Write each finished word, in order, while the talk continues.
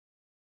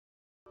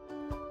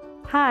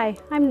Hi,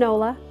 I'm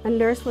Nola, a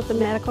nurse with the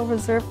Medical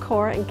Reserve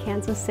Corps in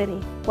Kansas City.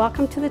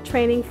 Welcome to the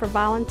training for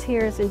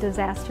volunteers in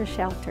disaster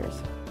shelters.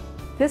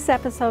 This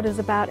episode is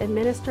about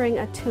administering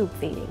a tube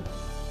feeding.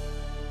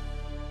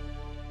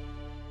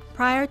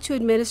 Prior to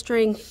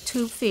administering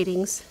tube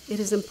feedings, it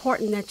is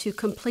important that you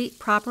complete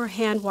proper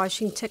hand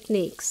washing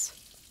techniques.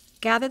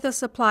 Gather the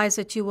supplies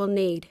that you will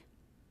need.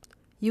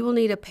 You will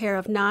need a pair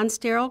of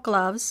non-sterile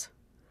gloves,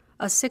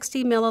 a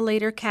 60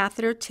 milliliter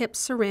catheter tip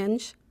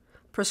syringe,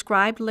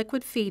 prescribed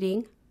liquid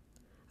feeding,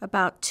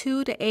 about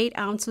 2 to 8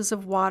 ounces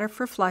of water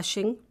for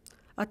flushing,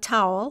 a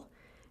towel,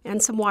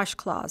 and some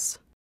washcloths.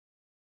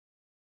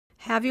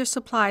 Have your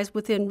supplies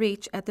within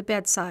reach at the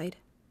bedside.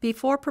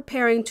 Before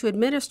preparing to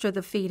administer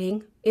the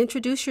feeding,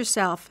 introduce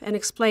yourself and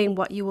explain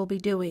what you will be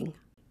doing.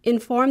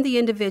 Inform the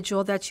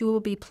individual that you will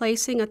be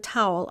placing a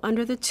towel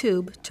under the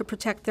tube to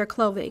protect their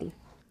clothing.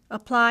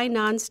 Apply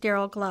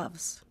non-sterile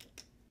gloves.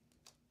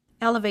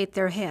 Elevate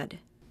their head.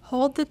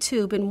 Hold the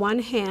tube in one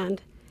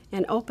hand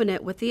and open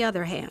it with the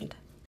other hand.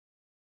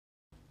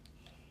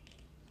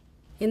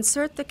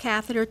 Insert the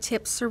catheter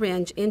tip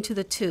syringe into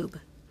the tube.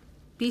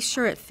 Be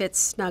sure it fits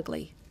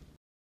snugly.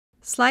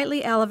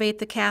 Slightly elevate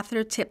the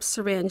catheter tip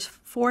syringe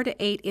 4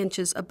 to 8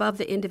 inches above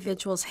the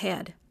individual's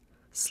head.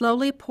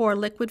 Slowly pour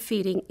liquid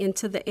feeding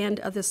into the end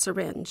of the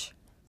syringe.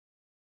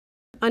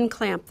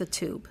 Unclamp the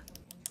tube.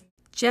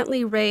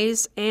 Gently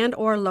raise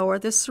and/or lower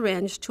the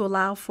syringe to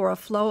allow for a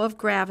flow of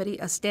gravity,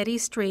 a steady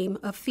stream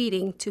of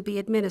feeding to be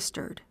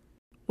administered.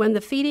 When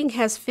the feeding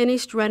has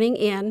finished running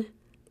in,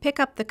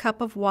 pick up the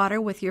cup of water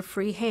with your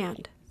free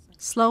hand.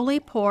 Slowly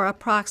pour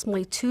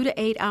approximately 2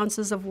 to 8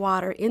 ounces of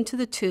water into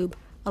the tube,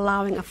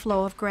 allowing a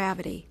flow of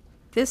gravity.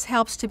 This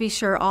helps to be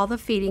sure all the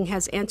feeding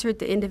has entered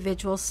the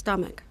individual's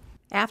stomach.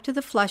 After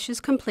the flush is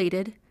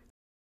completed,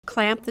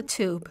 clamp the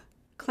tube.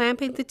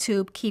 Clamping the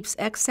tube keeps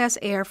excess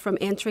air from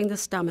entering the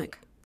stomach.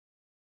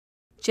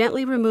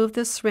 Gently remove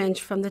the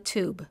syringe from the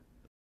tube.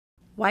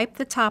 Wipe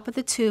the top of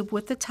the tube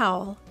with the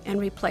towel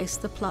and replace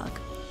the plug.